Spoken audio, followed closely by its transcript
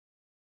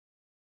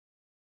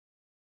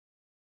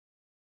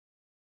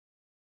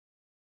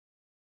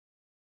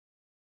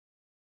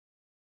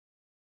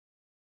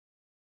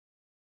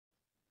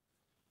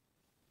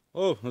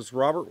Hello, this is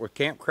Robert with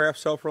Campcraft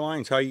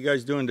Self-Reliance. How you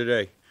guys doing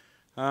today?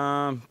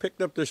 Picked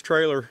up this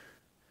trailer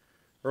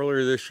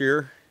earlier this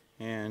year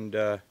and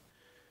gonna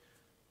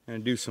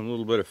do some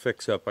little bit of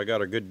fix-up. I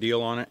got a good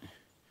deal on it,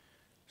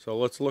 so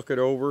let's look it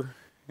over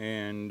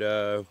and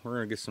we're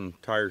gonna get some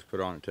tires put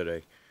on it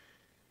today.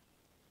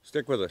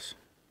 Stick with us.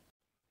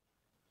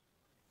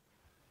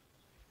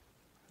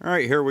 All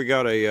right, here we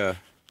got a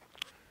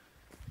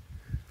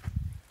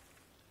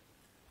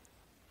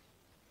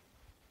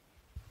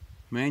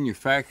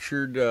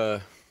manufactured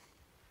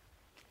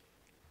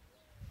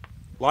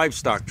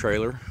livestock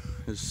trailer.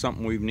 This is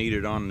something we've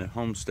needed on the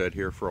homestead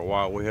here for a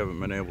while. We haven't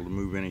been able to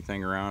move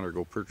anything around or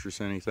go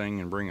purchase anything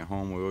and bring it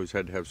home. We always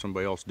had to have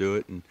somebody else do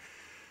it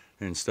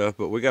and stuff.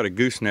 But we got a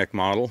gooseneck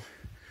model.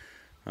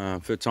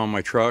 Fits on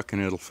my truck,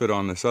 and it'll fit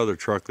on this other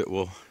truck that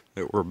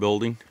we're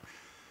building.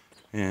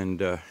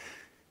 And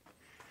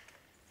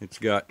it's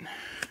got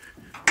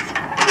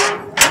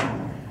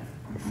a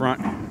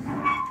front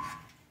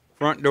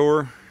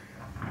door.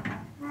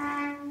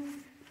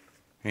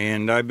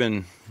 And I've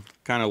been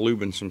kind of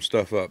lubing some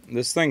stuff up.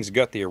 This thing's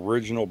got the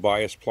original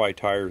bias ply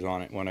tires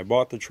on it. When I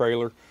bought the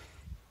trailer,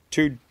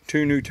 two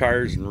new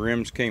tires and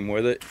rims came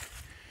with it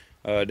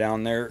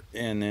down there,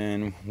 and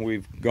then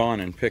we've gone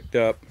and picked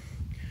up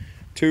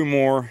two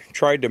more.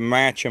 Tried to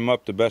match them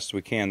up the best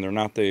we can. They're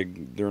not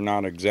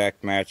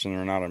exact match, and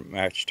they're not a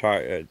matched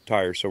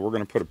tire. So we're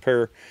going to put a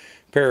pair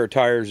of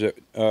tires that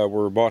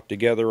were bought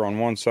together on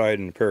one side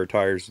and a pair of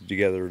tires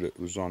together that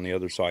was on the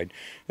other side.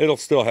 It'll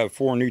still have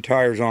 4 new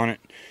tires on it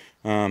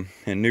and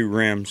new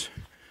rims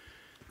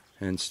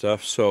and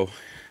stuff. So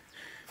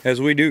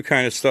as we do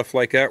kind of stuff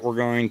like that, we're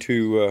going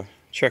to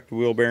check the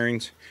wheel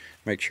bearings,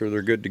 make sure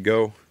they're good to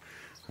go.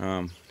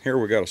 Here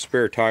we got a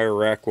spare tire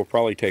rack. We'll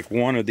probably take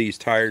one of these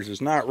tires.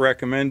 It's not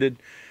recommended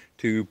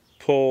to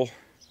pull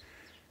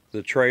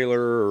the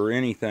trailer or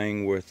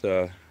anything with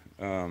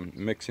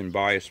mixing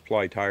bias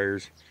ply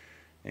tires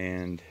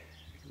and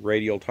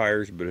radial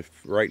tires, but if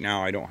right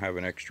now I don't have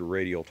an extra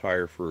radial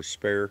tire for a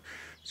spare,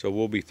 so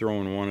we'll be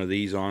throwing one of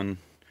these on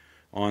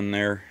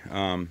there.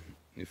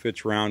 If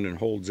it's round and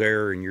holds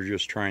air and you're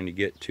just trying to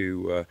get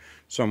to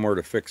somewhere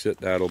to fix it,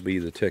 that'll be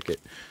the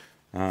ticket.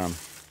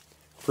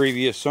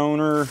 Previous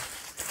owner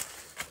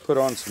put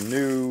on some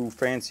new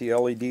fancy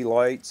LED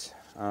lights.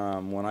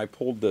 When I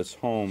pulled this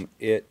home,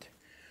 it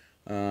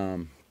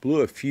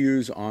blew a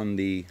fuse on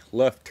the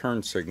left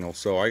turn signal,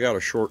 so I got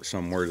a short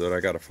somewhere that I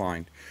got to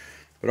find.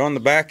 But on the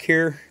back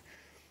here,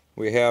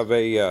 we have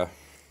a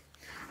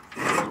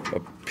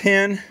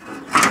pin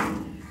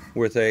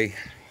with a,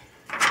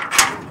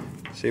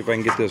 see if I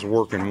can get this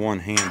working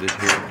one-handed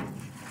here,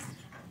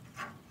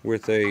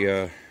 with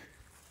a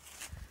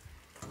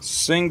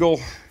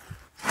single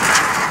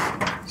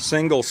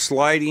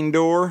sliding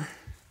door,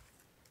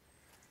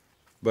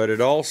 but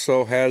it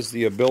also has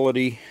the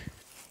ability,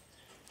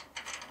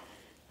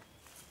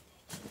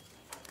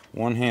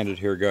 one-handed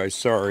here guys,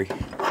 sorry,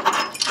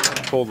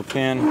 pull the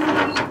pin,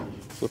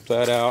 flip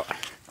that out,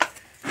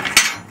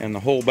 and the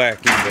whole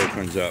back end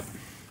opens up.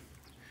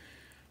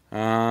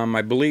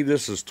 I believe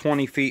this is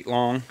 20 feet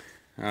long.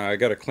 I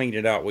got to clean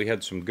it out. We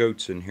had some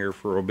goats in here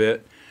for a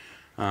bit,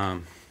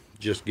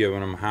 just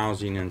giving them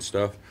housing and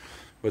stuff.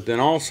 But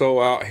then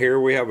also out here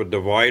we have a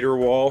divider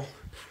wall.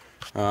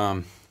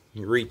 You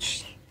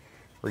reach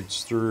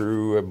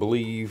through, I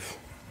believe,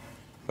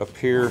 up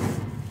here,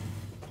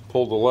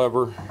 pull the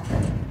lever,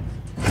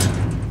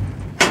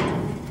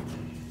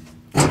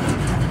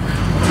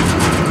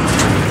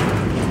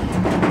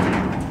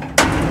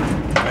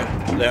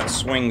 that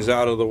swings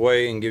out of the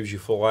way and gives you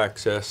full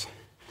access.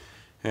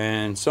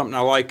 And something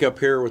I like up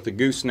here with the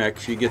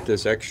goosenecks, you get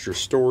this extra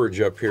storage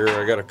up here.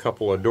 I got a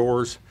couple of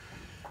doors,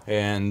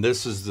 and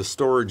this is the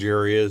storage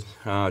area.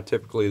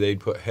 Typically they'd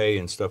put hay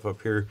and stuff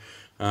up here.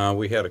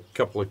 We had a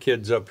couple of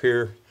kids up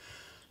here,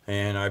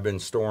 and I've been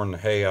storing the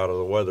hay out of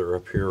the weather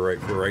up here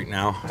right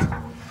now.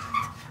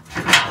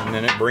 And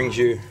then it brings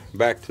you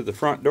back to the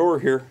front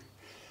door here.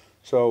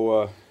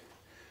 So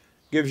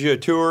gives you a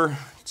tour.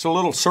 It's a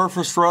little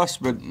surface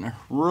rust, but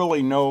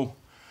really no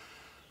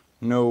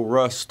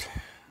rust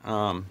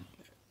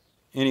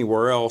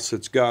anywhere else.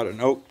 It's got an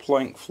oak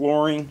plank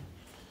flooring.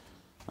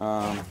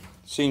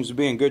 Seems to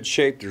be in good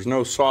shape. There's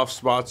no soft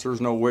spots.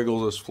 There's no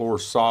wiggle. This floor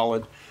is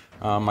solid.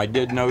 I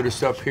did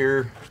notice up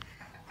here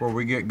before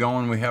we get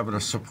going, we have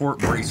a support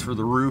brace for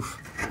the roof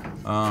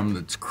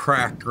that's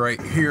cracked right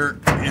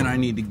here, and I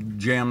need to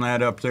jam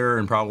that up there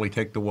and probably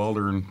take the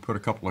welder and put a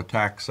couple of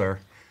tacks there.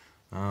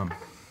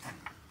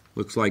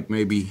 Looks like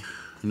maybe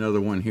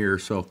another one here,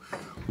 so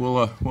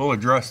we'll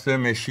address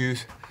them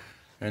issues,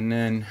 and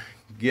then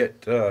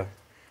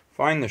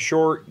find the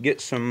short, get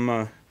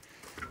some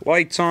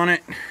lights on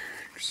it,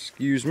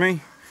 excuse me,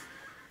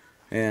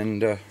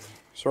 and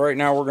so right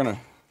now we're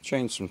gonna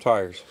change some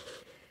tires.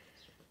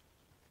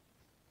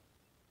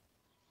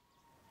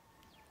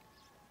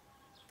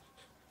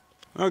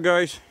 Well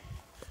guys,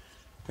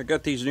 I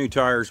got these new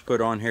tires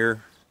put on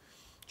here,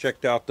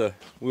 checked out the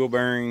wheel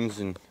bearings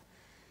and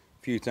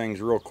a few things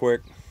real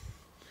quick.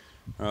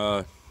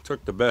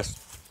 Took the best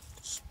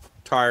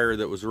tire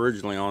that was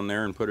originally on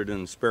there and put it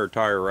in the spare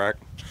tire rack,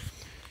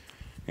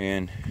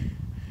 and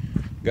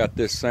got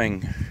this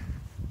thing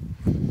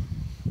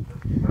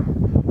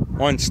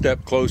one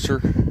step closer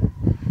to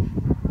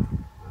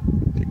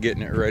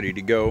getting it ready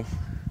to go.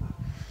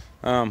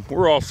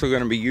 We're also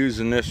going to be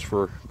using this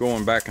for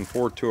going back and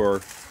forth to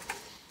our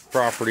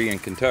property in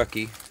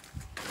Kentucky.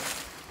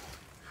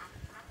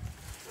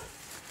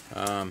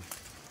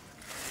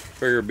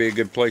 Figure it'd be a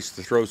good place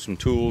to throw some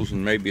tools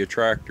and maybe a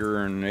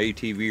tractor and an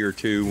ATV or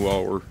two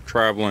while we're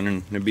traveling,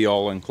 and it'd be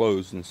all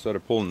enclosed instead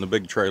of pulling the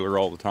big trailer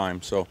all the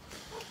time. So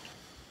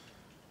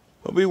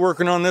we'll be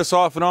working on this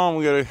off and on.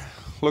 We got to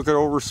look it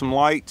over some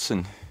lights,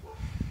 and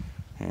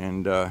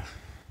I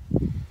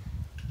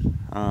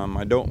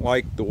don't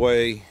like the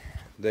way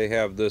they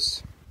have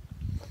this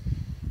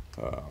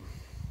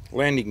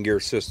landing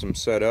gear system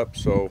set up,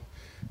 so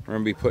we're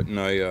going to be putting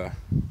a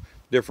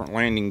different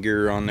landing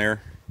gear on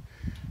there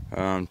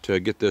to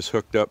get this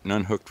hooked up and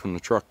unhooked from the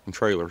truck and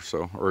trailer,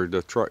 so, or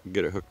the truck,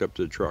 get it hooked up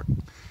to the truck.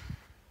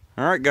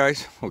 Alright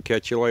guys, we'll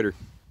catch you later.